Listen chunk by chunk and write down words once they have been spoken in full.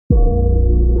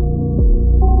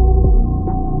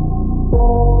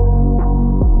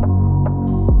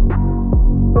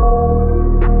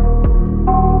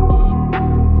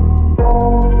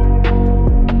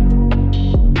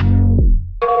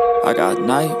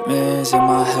nightmares in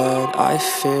my head, I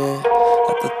fear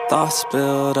that the thoughts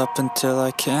build up until I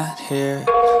can't hear,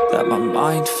 that my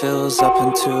mind fills up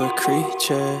into a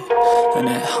creature, and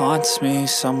it haunts me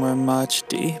somewhere much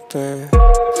deeper.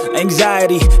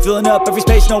 Anxiety, filling up every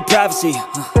space, no privacy,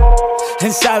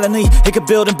 and silently, it could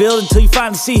build and build until you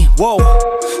finally see, whoa,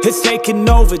 it's taking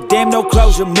over, damn no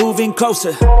closure, moving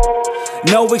closer.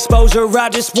 No exposure, I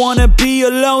just wanna be a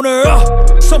loner.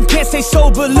 Some can't stay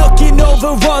sober, looking over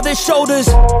all their shoulders,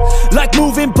 like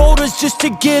moving boulders just to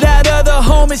get out of the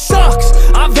home. It sucks,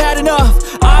 I've had enough,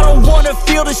 I don't wanna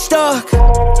feel the stuck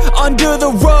under the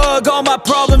rug, all my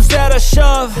problems that I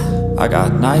shove. I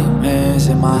got nightmares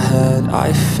in my head,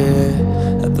 I fear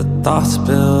that the thoughts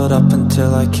build up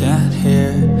until I can't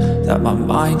hear, that my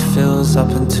mind fills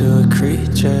up into a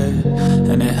creature,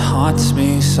 and it haunts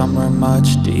me somewhere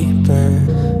much deeper.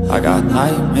 I got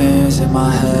nightmares in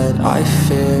my head, I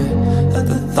fear that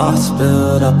the thoughts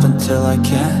build up until I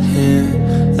can't hear,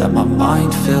 that my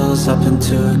mind fills up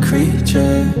into a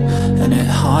creature, and it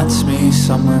haunts me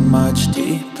somewhere much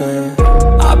deeper.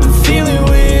 I've been feeling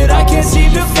weird, I can't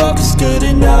seem to focus good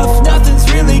enough, nothing's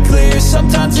really clear,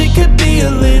 sometimes it could be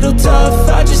a little tough.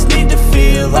 I just need to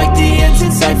feel like the end's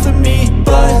in sight for me,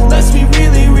 but let's be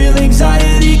really real,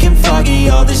 anxiety can foggy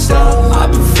all this stuff.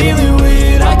 I've been feeling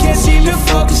weird, I can't seem to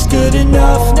focus good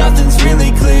enough, nothing's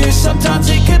really clear, sometimes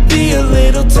it could be a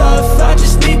little tough. I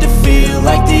just need to feel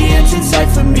like the end's in sight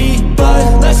for me,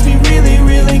 but let's be really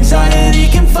real, anxiety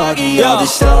can foggy all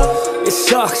this stuff. It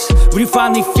sucks when you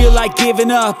finally feel like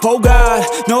giving up. Oh God,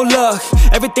 no luck,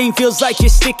 everything feels like you're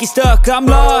sticky stuck. I'm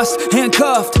lost,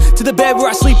 handcuffed to the bed where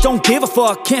I sleep, don't give a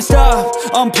fuck. Can't stop,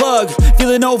 unplug,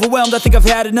 feeling overwhelmed, I think I've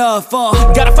had enough.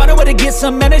 Gotta find a way to get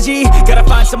some energy, gotta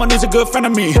find someone who's a good friend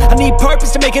of me. I need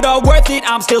purpose to make it all worth it,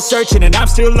 I'm still searching and I'm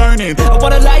still learning. I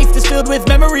want a life that's filled with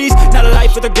memories, not a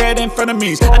life with regret and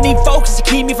frenemies. I need focus to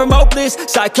keep me from hopeless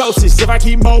psychosis if I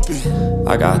keep moping.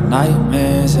 I got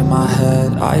nightmares in my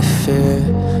head, I fear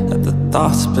that the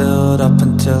thoughts build up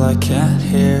until I can't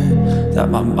hear, that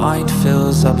my mind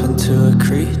fills up into a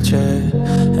creature,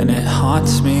 and it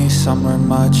haunts me somewhere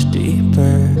much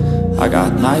deeper. I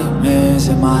got nightmares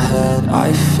in my head,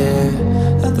 I fear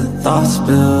that the thoughts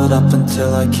build up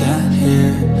until I can't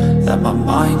hear, that my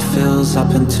mind fills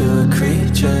up into a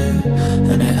creature,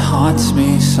 and it haunts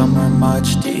me somewhere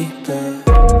much deeper.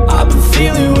 I've been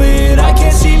feeling weird, I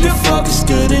can't seem to focus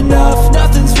good enough,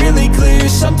 nothing's really clear,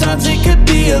 sometimes it could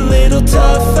be a little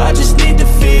tough. I just need to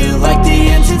feel like the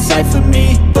end's in sight for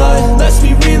me, but let's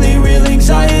be really real,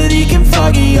 anxiety can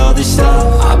foggy all this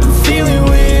stuff. I've been feeling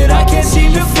weird, I can't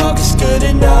seem to focus good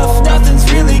enough,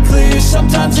 nothing's really clear,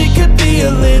 sometimes it could be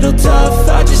a little tough.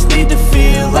 I just need to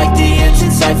feel like the end's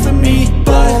in sight for me,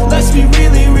 but let's be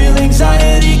really real,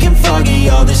 anxiety can foggy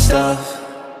all this stuff.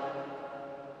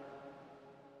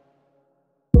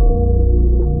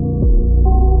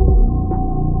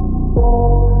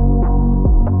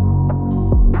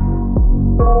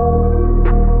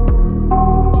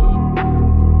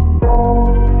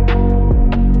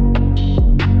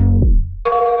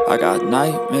 I got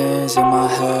nightmares in my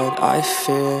head, I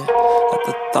fear that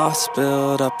the thoughts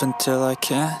build up until I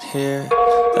can't hear,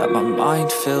 that my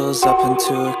mind fills up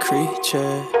into a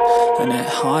creature, and it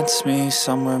haunts me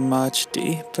somewhere much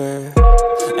deeper.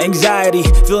 Anxiety,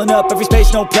 filling up every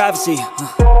space, no privacy,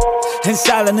 and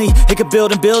silently, it could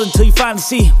build and build until you finally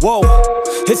see, whoa,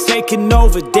 it's taking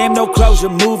over, damn no closure,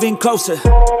 moving closer.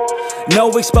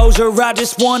 No exposure, I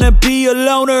just wanna be a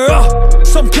loner.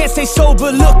 Some can't stay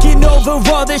sober, looking over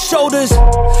all their shoulders,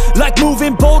 like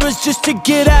moving boulders just to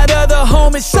get out of the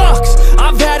home. It sucks,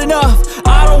 I've had enough,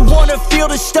 I don't wanna feel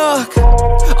the stuck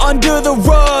under the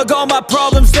rug, all my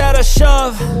problems that I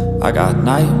shove. I got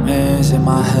nightmares in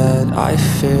my head, I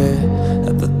fear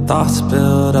that the thoughts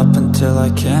build up until I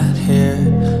can't hear,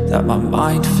 that my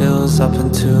mind fills up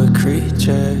into a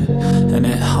creature, and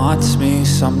it haunts me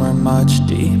somewhere much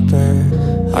deeper.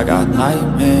 I got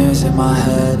nightmares in my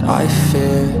head, I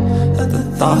fear that the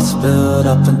thoughts build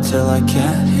up until I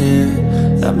can't hear,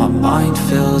 that my mind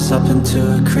fills up into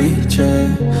a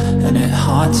creature, and it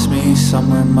haunts me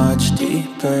somewhere much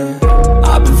deeper.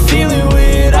 I've been feeling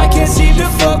weird, I can't seem to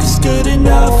focus good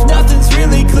enough, nothing's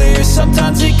really clear,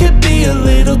 sometimes it could be a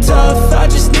little tough. I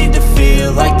just need to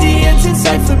feel like the end's in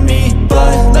sight for me,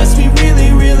 but let's be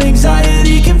really real,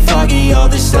 anxiety can foggy all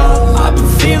this stuff. I've been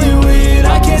feeling weird,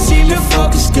 I can't seem to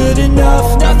focus good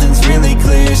enough, nothing's really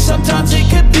clear, sometimes it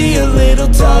could be a little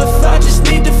tough. I just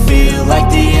need to feel like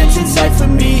the end's in sight for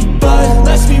me, but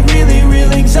let's be really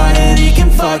real, anxiety can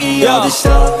foggy all this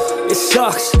stuff. It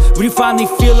sucks when you finally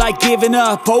feel like giving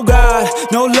up. Oh God,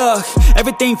 no luck,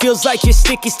 everything feels like you're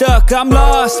sticky stuck. I'm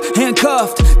lost,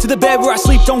 handcuffed to the bed where I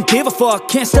sleep, don't give a fuck.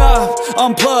 Can't stop,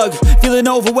 unplug, feeling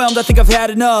overwhelmed, I think I've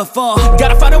had enough.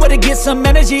 Gotta find a way to get some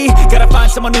energy, gotta find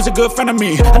someone who's a good friend of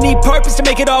me. I need purpose to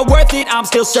make it all worth it, I'm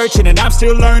still searching and I'm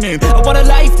still learning. I want a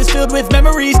life that's filled with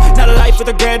memories, not a life with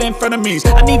regret in front of me.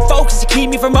 I need focus to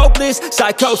keep me from hopeless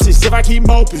psychosis if I keep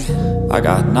moping. I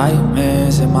got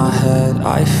nightmares in my head,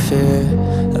 I fear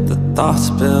that the thoughts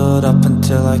build up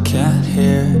until I can't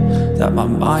hear, that my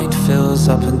mind fills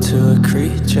up into a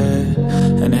creature,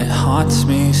 and it haunts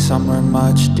me somewhere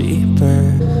much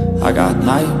deeper. I got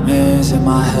nightmares in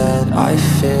my head, I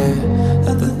fear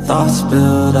that the thoughts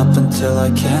build up until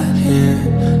I can't hear,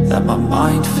 that my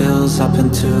mind fills up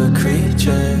into a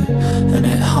creature, and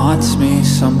it haunts me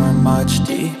somewhere much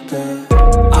deeper.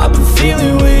 I've been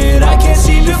feeling weird, I can't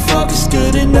seem to focus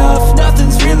good enough.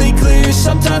 Nothing's really clear,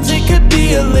 sometimes it could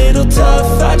be a little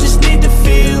tough. I just need to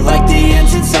feel like the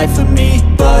end's in sight for me,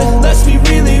 but let's be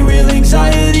really real,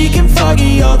 anxiety can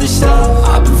foggy all this stuff.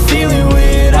 I've been feeling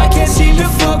weird, I can't seem to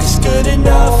focus good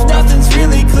enough. Nothing's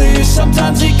really clear,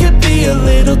 sometimes it could be a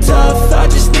little tough. I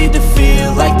just need to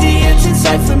feel like the end's in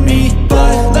sight for me,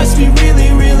 but let's be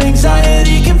really real,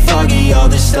 anxiety can foggy all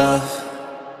this stuff.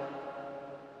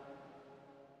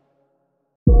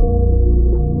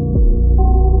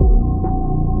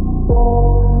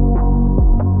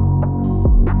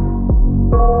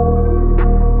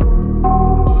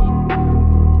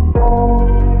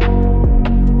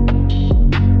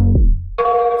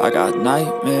 I got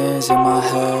nightmares in my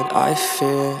head, I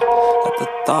fear that the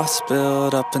thoughts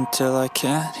build up until I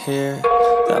can't hear,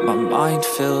 that my mind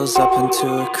fills up into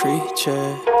a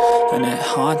creature, and it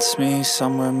haunts me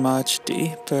somewhere much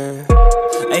deeper.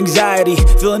 Anxiety,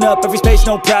 filling up every space,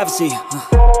 no privacy.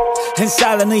 And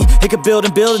silently, it could build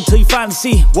and build until you finally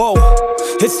see, whoa,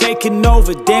 it's taking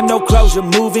over, damn no closure,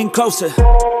 moving closer.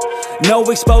 No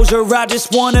exposure, I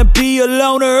just wanna be a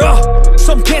loner.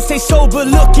 Some can't stay sober,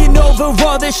 looking over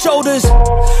all their shoulders,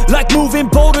 like moving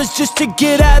boulders just to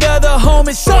get out of the home.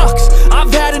 It sucks,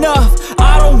 I've had enough,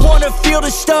 I don't wanna feel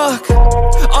stuck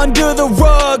under the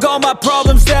rug, all my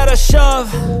problems that I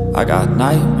shove. I got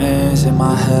nightmares in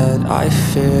my head, I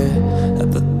fear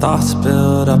that the thoughts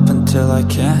build up until I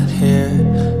can't hear,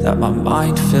 that my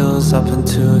mind fills up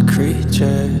into a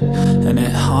creature, and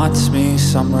it haunts me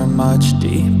somewhere much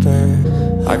deeper.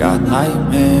 I got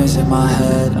nightmares in my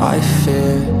head, I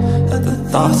fear that the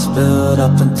thoughts build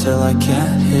up until I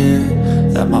can't hear,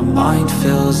 that my mind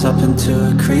fills up into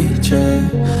a creature,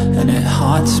 and it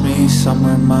haunts me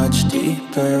somewhere much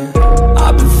deeper.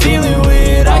 I've been feeling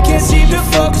weird, I can't seem to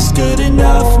focus good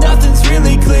enough. Nothing's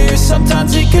really clear,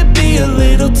 sometimes it could be a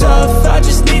little tough. I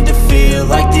just need to feel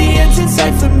like the end's in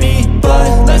sight for me,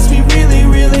 but let's be really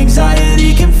real,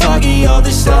 anxiety can foggy all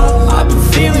this stuff. I've been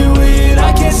feeling weird,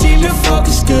 I can't seem to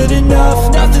focus good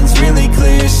enough. Nothing's really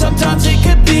clear, sometimes it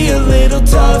could be a little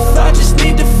tough. I just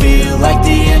need to feel like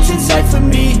the end's in sight for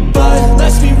me, but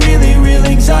let's be really real,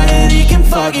 anxiety can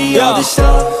foggy all this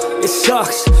stuff. It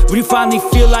sucks when you finally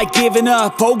feel like giving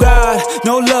up. Oh God,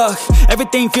 no luck,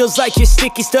 everything feels like you're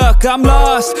sticky stuck. I'm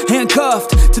lost,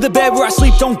 handcuffed to the bed where I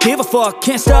sleep, don't give a fuck.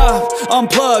 Can't stop,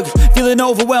 unplug, feeling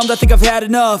overwhelmed, I think I've had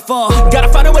enough. Gotta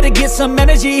find a way to get some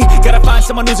energy, gotta find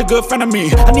someone who's a good friend of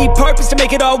me. I need purpose to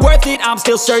make it all worth it, I'm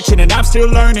still searching and I'm still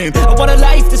learning. I want a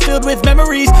life that's filled with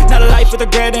memories, not a life with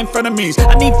regret in front of me.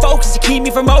 I need focus to keep me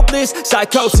from hopeless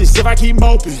psychosis if I keep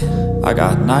moping. I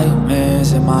got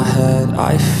nightmares in my head,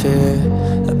 I fear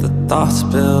that the thoughts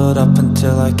build up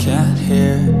until I can't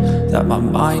hear, that my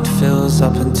mind fills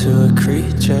up into a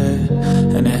creature,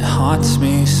 and it haunts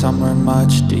me somewhere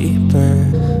much deeper.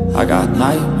 I got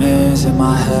nightmares in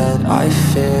my head, I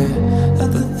fear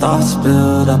that the thoughts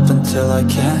build up until I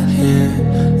can't hear,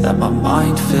 that my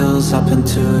mind fills up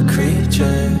into a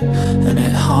creature, and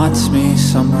it haunts me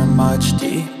somewhere much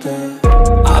deeper.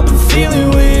 I've been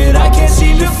feeling weird, I can't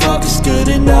seem to focus good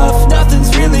enough.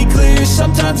 Nothing's really clear,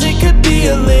 sometimes it could be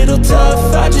a little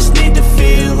tough. I just need to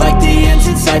feel like the end's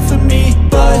in sight for me,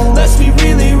 but let's be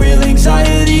really real,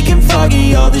 anxiety can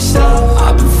foggy all this stuff.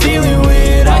 I've been feeling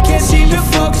weird, I can't seem to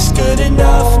focus good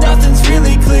enough. Nothing's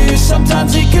really clear,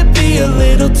 sometimes it could be a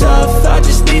little tough. I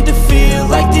just need to feel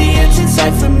like the end's in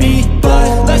sight for me,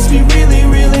 but let's be really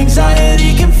real,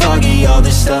 anxiety can foggy all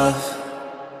this stuff.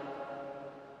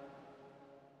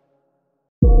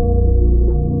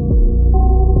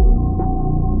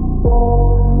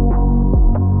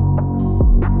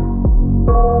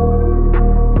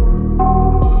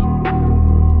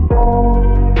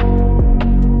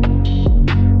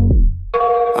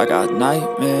 I got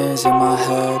nightmares in my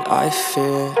head, I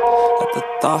fear that That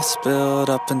the thoughts build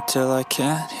up until I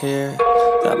can't hear,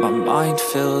 that my mind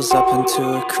fills up into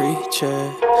a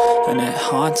creature, and it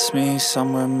haunts me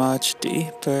somewhere much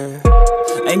deeper.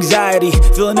 Anxiety,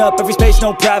 filling up every space,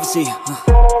 no privacy.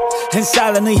 And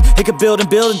silently, it could build and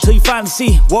build until you finally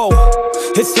see, whoa,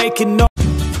 it's taking over.